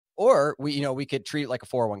Or we could treat it like a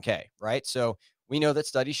 401k, right? So we know that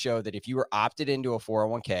studies show that if you are opted into a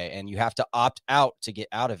 401k and you have to opt out to get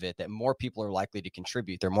out of it, that more people are likely to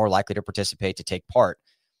contribute. They're more likely to participate, to take part.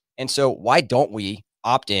 And so why don't we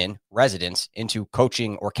opt in residents into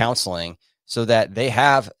coaching or counseling so that they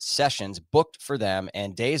have sessions booked for them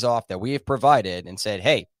and days off that we have provided and said,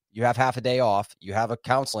 hey, you have half a day off. You have a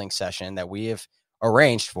counseling session that we have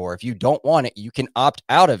arranged for. If you don't want it, you can opt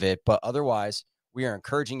out of it. But otherwise, we are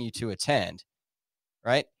encouraging you to attend,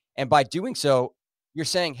 right? And by doing so, you're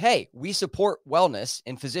saying, hey, we support wellness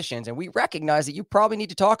in physicians and we recognize that you probably need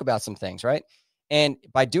to talk about some things, right? And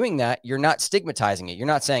by doing that, you're not stigmatizing it. You're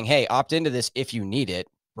not saying, hey, opt into this if you need it,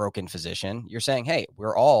 broken physician. You're saying, hey,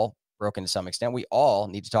 we're all broken to some extent. We all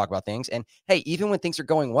need to talk about things. And hey, even when things are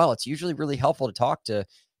going well, it's usually really helpful to talk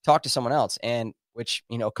to someone else. And which,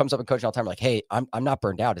 comes up in coaching all the time, like, hey, I'm not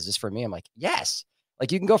burned out. Is this for me? I'm like, yes.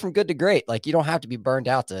 Like you can go from good to great. Like you don't have to be burned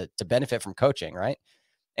out to benefit from coaching, right?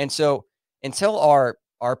 And so until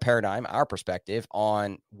our paradigm, our perspective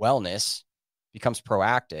on wellness becomes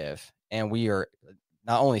proactive, and we are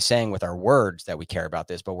not only saying with our words that we care about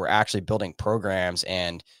this, but we're actually building programs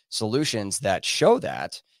and solutions that show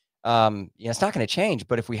that, it's not going to change.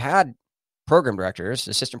 But if we had program directors,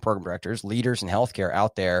 assistant program directors, leaders in healthcare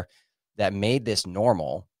out there that made this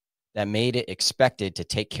normal, that made it expected to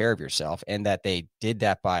take care of yourself, and that they did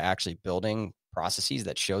that by actually building processes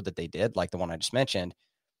that showed that they did, like the one I just mentioned,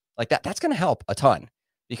 like that's going to help a ton,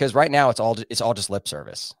 because right now it's all just lip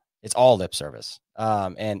service. It's all lip service.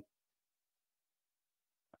 And